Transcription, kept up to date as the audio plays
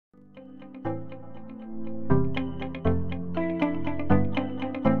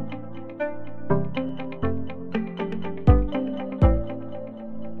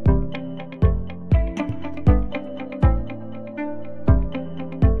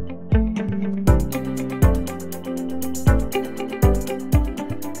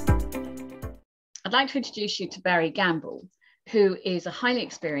I'd like to introduce you to Barry Gamble, who is a highly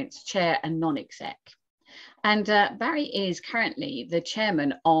experienced chair and non-exec. And Barry is currently the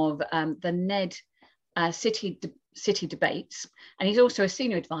chairman of the NED City Debates, and he's also a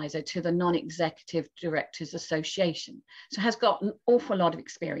senior advisor to the Non-Executive Directors Association, so has got an awful lot of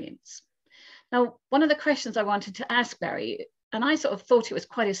experience. Now, one of the questions I wanted to ask Barry, and I sort of thought it was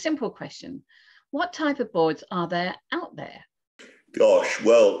quite a simple question, what type of boards are there out there? Gosh,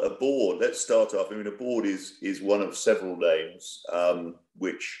 well, a board, let's start off. I mean, a board is one of several names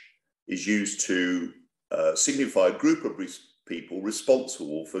which is used to signify a group of people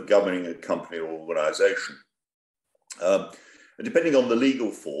responsible for governing a company or organisation. And depending on the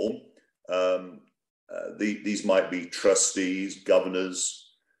legal form, these might be trustees,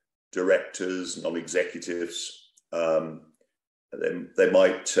 governors, directors, non-executives.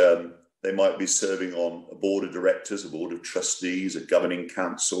 They might be serving on a board of directors, a board of trustees, a governing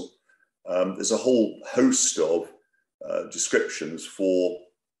council. There's a whole host of descriptions for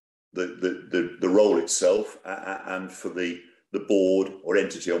the role itself and for the board or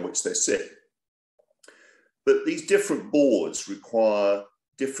entity on which they sit. But these different boards require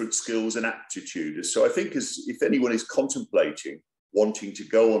different skills and aptitude. So I think if anyone is contemplating wanting to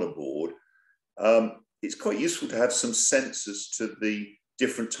go on a board, it's quite useful to have some sense as to the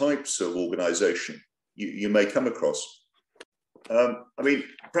different types of organisation you may come across. I mean,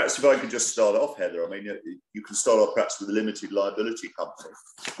 perhaps if I could just start off, Heather, I mean, you can start off perhaps with a limited liability company,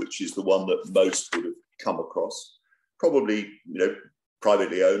 which is the one that most would have come across. Probably,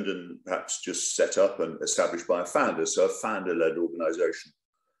 privately owned and perhaps just set up and established by a founder, so a founder-led organisation.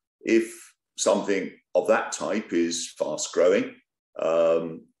 If something of that type is fast-growing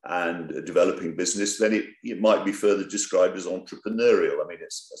and a developing business, then it might be further described as entrepreneurial. I mean,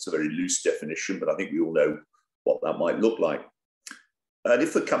 that's a very loose definition, but I think we all know what that might look like. And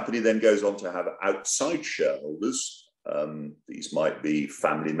if the company then goes on to have outside shareholders, these might be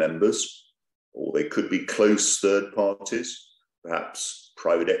family members, or they could be close third parties, perhaps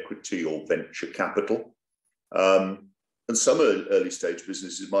private equity or venture capital. And some early stage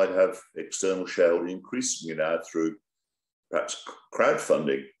businesses might have external shareholding increasingly now through perhaps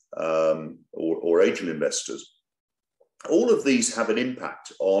crowdfunding or angel investors. All of these have an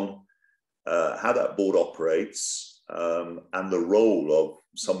impact on how that board operates and the role of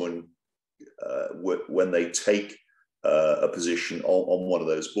someone when they take a position on one of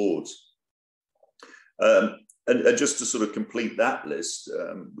those boards. And just to sort of complete that list,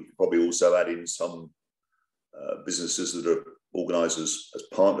 we could probably also add in some businesses that are organised as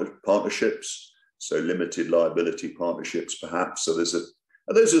partnerships, so limited liability partnerships, perhaps. So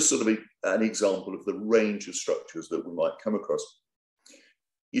those are sort of an example of the range of structures that we might come across.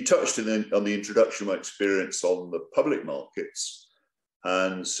 You touched on the introduction of my experience on the public markets,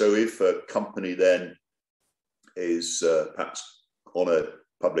 and so if a company then is perhaps on a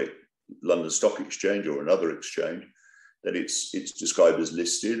public London Stock Exchange or another exchange, then it's described as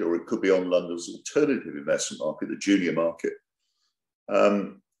listed, or it could be on London's alternative investment market, the junior market.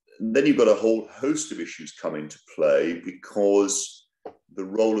 Then you've got a whole host of issues come into play, because the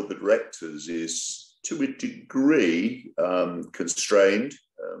role of the directors is to a degree constrained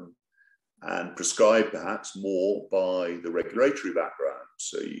and prescribed perhaps more by the regulatory background.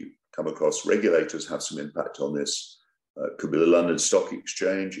 So you come across regulators have some impact on this. It could be the London Stock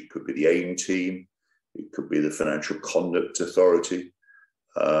Exchange, it could be the AIM team, it could be the Financial Conduct Authority,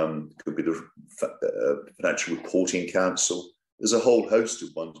 it could be the Financial Reporting Council. There's a whole host of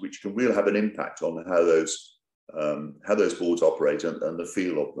ones which can really have an impact on how those boards operate and the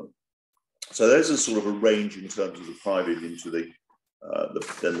feel of them. So there's a sort of a range in terms of the private into then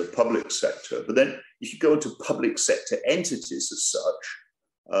the public sector. But then if you go into public sector entities as such,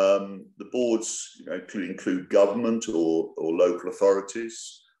 the boards include government or local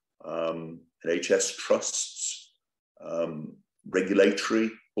authorities, NHS trusts,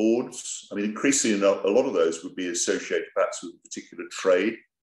 regulatory boards. I mean, increasingly, a lot of those would be associated perhaps with a particular trade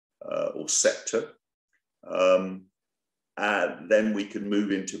or sector. And then we can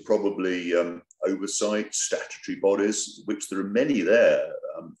move into probably oversight, statutory bodies, which there are many there,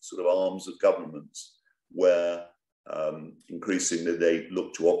 sort of arms of governments, where increasingly they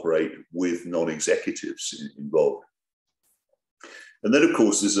look to operate with non-executives involved. And then, of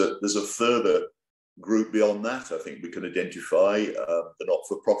course, there's a further group beyond that. I think we can identify the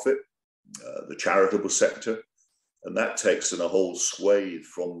not-for-profit, the charitable sector, and that takes in a whole swathe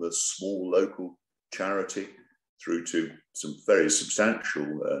from the small local charity through to some very substantial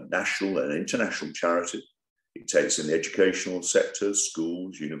national and international charity. It takes in the educational sector,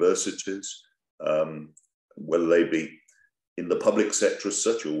 schools, universities, whether they be in the public sector as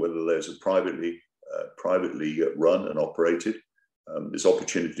such, or whether those are privately privately run and operated. There's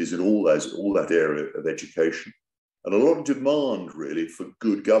opportunities in all that area of education, and a lot of demand really for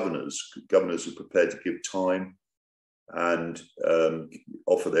good governors who are prepared to give time and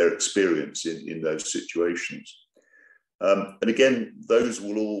offer their experience in those situations. And again, those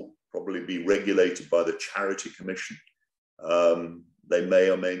will all probably be regulated by the Charity Commission. They may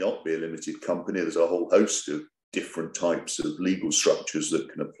or may not be a limited company. There's a whole host of different types of legal structures that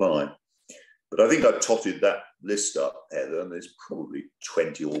can apply. But I think I've totted that list up, Heather, and there's probably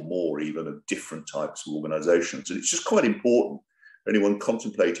 20 or more even of different types of organisations. And it's just quite important for anyone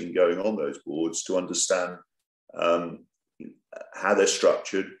contemplating going on those boards to understand how they're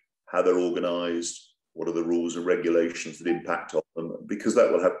structured, how they're organised, what are the rules and regulations that impact on them, because that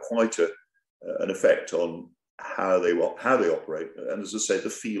will have quite an effect on how they operate, and as I say, the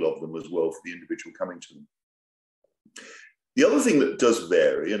feel of them as well for the individual coming to them. The other thing that does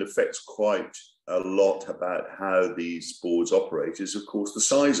vary and affects quite a lot about how these boards operate is, of course, the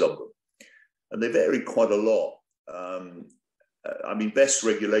size of them. And they vary quite a lot. I mean, best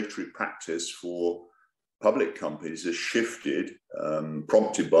regulatory practice for public companies has shifted,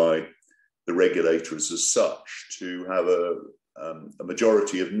 prompted by the regulators as such, to have a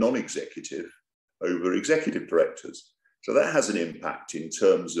majority of non-executive over executive directors. So that has an impact in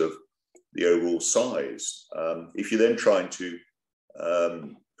terms of the overall size. If you're then trying to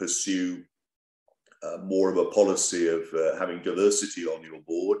pursue more of a policy of having diversity on your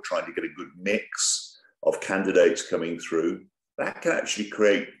board, trying to get a good mix of candidates coming through, that can actually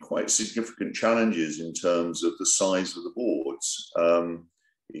create quite significant challenges in terms of the size of the boards.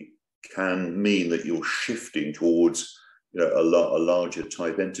 It can mean that you're shifting towards a larger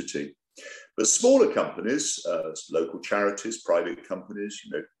type entity. But smaller companies, local charities, private companies,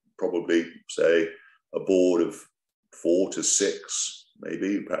 probably say a board of 4 to 6,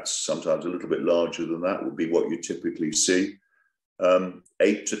 maybe, perhaps sometimes a little bit larger than that would be what you typically see.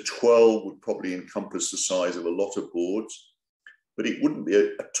 8 to 12 would probably encompass the size of a lot of boards, but it wouldn't be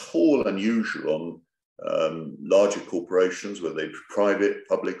at all unusual on larger corporations, whether they're private,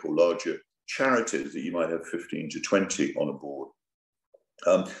 public, or larger charities, that you might have 15 to 20 on a board.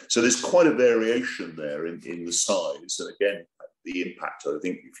 So there's quite a variation there in the size, and again, the impact, I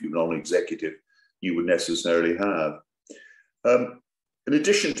think, if you're non-executive, you would necessarily have. In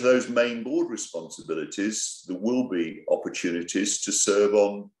addition to those main board responsibilities, there will be opportunities to serve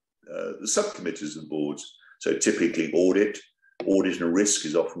on the subcommittees of boards. So typically audit and risk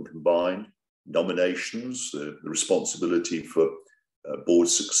is often combined, nominations, the responsibility for board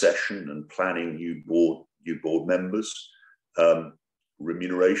succession and planning new board members,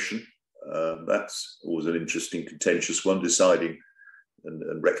 remuneration, that's always an interesting, contentious one, deciding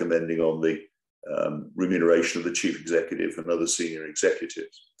and recommending on the remuneration of the chief executive and other senior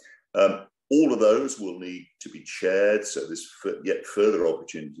executives. All of those will need to be chaired, so there's yet further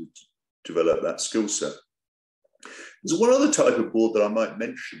opportunity to develop that skill set. There's one other type of board that I might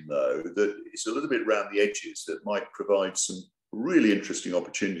mention, though, that is a little bit around the edges that might provide some really interesting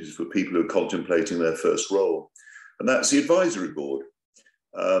opportunities for people who are contemplating their first role, and that's the advisory board.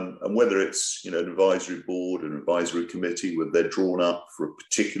 And whether it's an advisory board, an advisory committee, where they're drawn up for a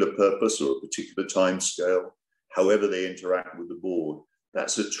particular purpose or a particular time scale, however they interact with the board,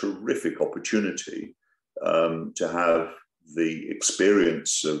 that's a terrific opportunity to have the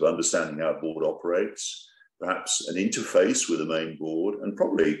experience of understanding how a board operates, perhaps an interface with the main board, and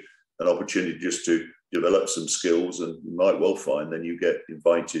probably an opportunity just to develop some skills, and you might well find then you get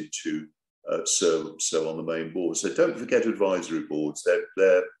invited to serve on the main board. So don't forget advisory boards.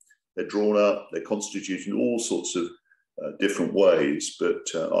 They're drawn up, they're constituted in all sorts of different ways, but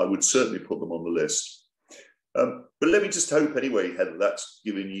I would certainly put them on the list. But let me just hope anyway, Heather, that's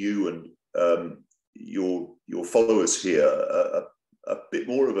given you and your followers here a bit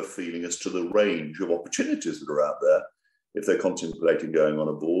more of a feeling as to the range of opportunities that are out there if they're contemplating going on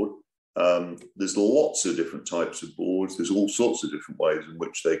a board. There's lots of different types of boards. There's all sorts of different ways in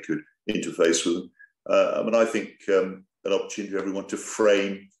which they could interface with them. And I think an opportunity for everyone to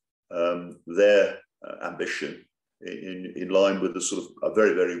frame their ambition in line with the sort of a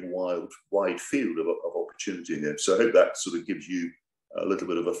very, very wide field of opportunity here. So I hope that sort of gives you a little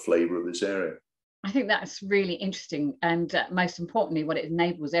bit of a flavour of this area. I think that's really interesting, and most importantly, what it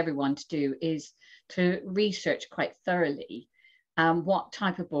enables everyone to do is to research quite thoroughly what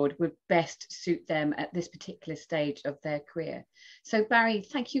type of board would best suit them at this particular stage of their career. So Barry,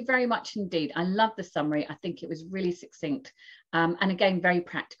 thank you very much indeed. I love the summary. I think it was really succinct and again, very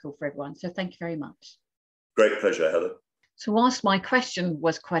practical for everyone. So thank you very much. Great pleasure, Heather. So whilst my question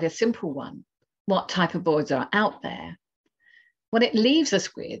was quite a simple one, what type of boards are out there? What it leaves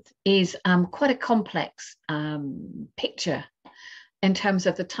us with is quite a complex picture in terms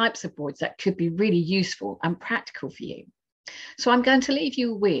of the types of boards that could be really useful and practical for you. So I'm going to leave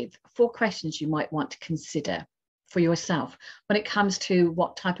you with 4 questions you might want to consider for yourself when it comes to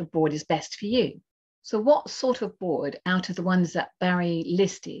what type of board is best for you. So what sort of board out of the ones that Barry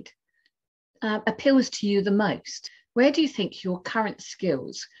listed appeals to you the most? Where do you think your current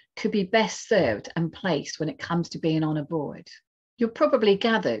skills could be best served and placed when it comes to being on a board? You'll probably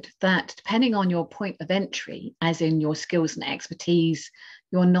gathered that depending on your point of entry, as in your skills and expertise,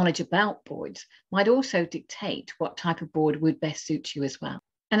 your knowledge about boards might also dictate what type of board would best suit you as well.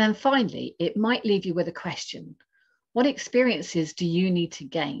 And then finally, it might leave you with a question. What experiences do you need to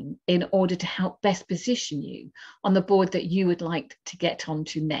gain in order to help best position you on the board that you would like to get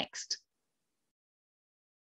onto next?